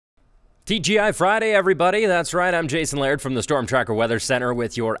TGI Friday, everybody. That's right. I'm Jason Laird from the Storm Tracker Weather Center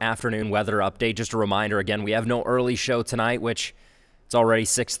with your afternoon weather update. Just a reminder, again, we have no early show tonight, which it's already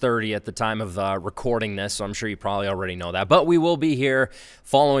 6:30 at the time of recording this, so I'm sure you probably already know that. But we will be here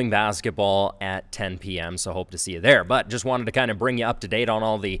following basketball at 10 p.m., so hope to see you there. But just wanted to kind of bring you up to date on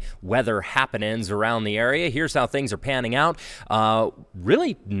all the weather happenings around the area. Here's how things are panning out.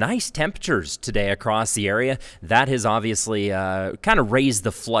 Really nice temperatures today across the area. That has obviously kind of raised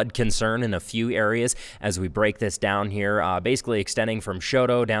the flood concern in a few areas as we break this down here. Basically extending from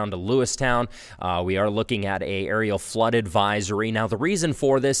Choteau down to Lewistown. We are looking at a aerial flood advisory. Now, the reason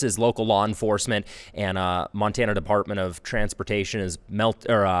for this is local law enforcement and Montana Department of Transportation has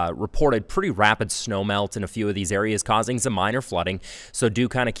reported pretty rapid snow melt in a few of these areas, causing some minor flooding. So do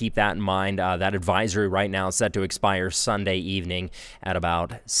kind of keep that in mind. That advisory right now is set to expire Sunday evening at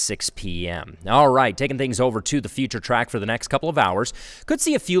about 6 p.m. All right, taking things over to the future track for the next couple of hours. Could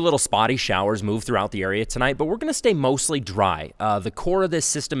see a few little spotty showers move throughout the area tonight, but we're going to stay mostly dry. The core of this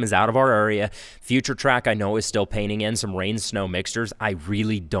system is out of our area. Future track, I know, is still painting in some rain-snow mixtures. I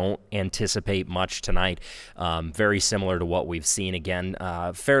really don't anticipate much tonight. Very similar to what we've seen. Again,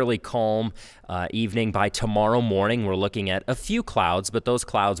 fairly calm evening. By tomorrow morning, we're looking at a few clouds, but those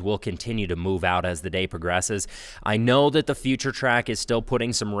clouds will continue to move out as the day progresses. I know that the future track is still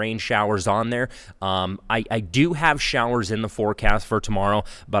putting some rain showers on there. I do have showers in the forecast for tomorrow,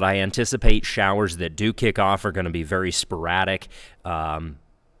 but I anticipate showers that do kick off are going to be very sporadic.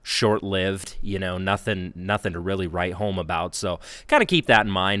 Short-lived, you know, nothing to really write home about, so kind of keep that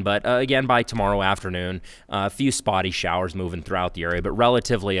in mind. But again, by tomorrow afternoon, a few spotty showers moving throughout the area, but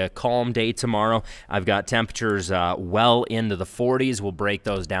relatively a calm day tomorrow. I've got temperatures well into the 40s. We'll break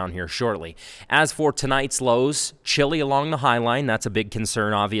those down here shortly. As for tonight's lows, chilly along the high line. That's a big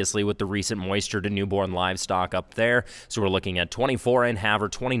concern, obviously, with the recent moisture to newborn livestock up there. So we're looking at 24 in Havre,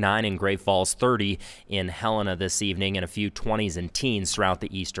 29 in Great Falls, 30 in Helena this evening, and a few 20s and teens throughout the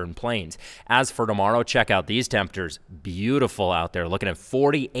eastern plains. As for tomorrow, check out these temperatures. Beautiful out there. Looking at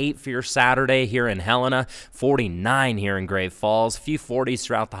 48 for your Saturday here in Helena, 49 here in Great Falls, a few 40s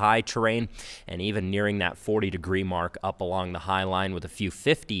throughout the high terrain, and even nearing that 40-degree mark up along the high line with a few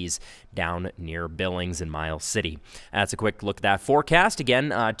 50s down near Billings and Miles City. That's a quick look at that forecast.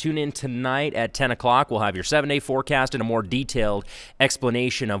 Again, tune in tonight at 10 o'clock. We'll have your 7-day forecast and a more detailed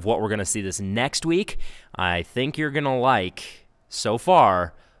explanation of what we're going to see this next week. I think you're going to like, so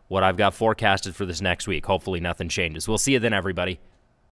far, what I've got forecasted for this next week. Hopefully nothing changes. We'll see you then, everybody.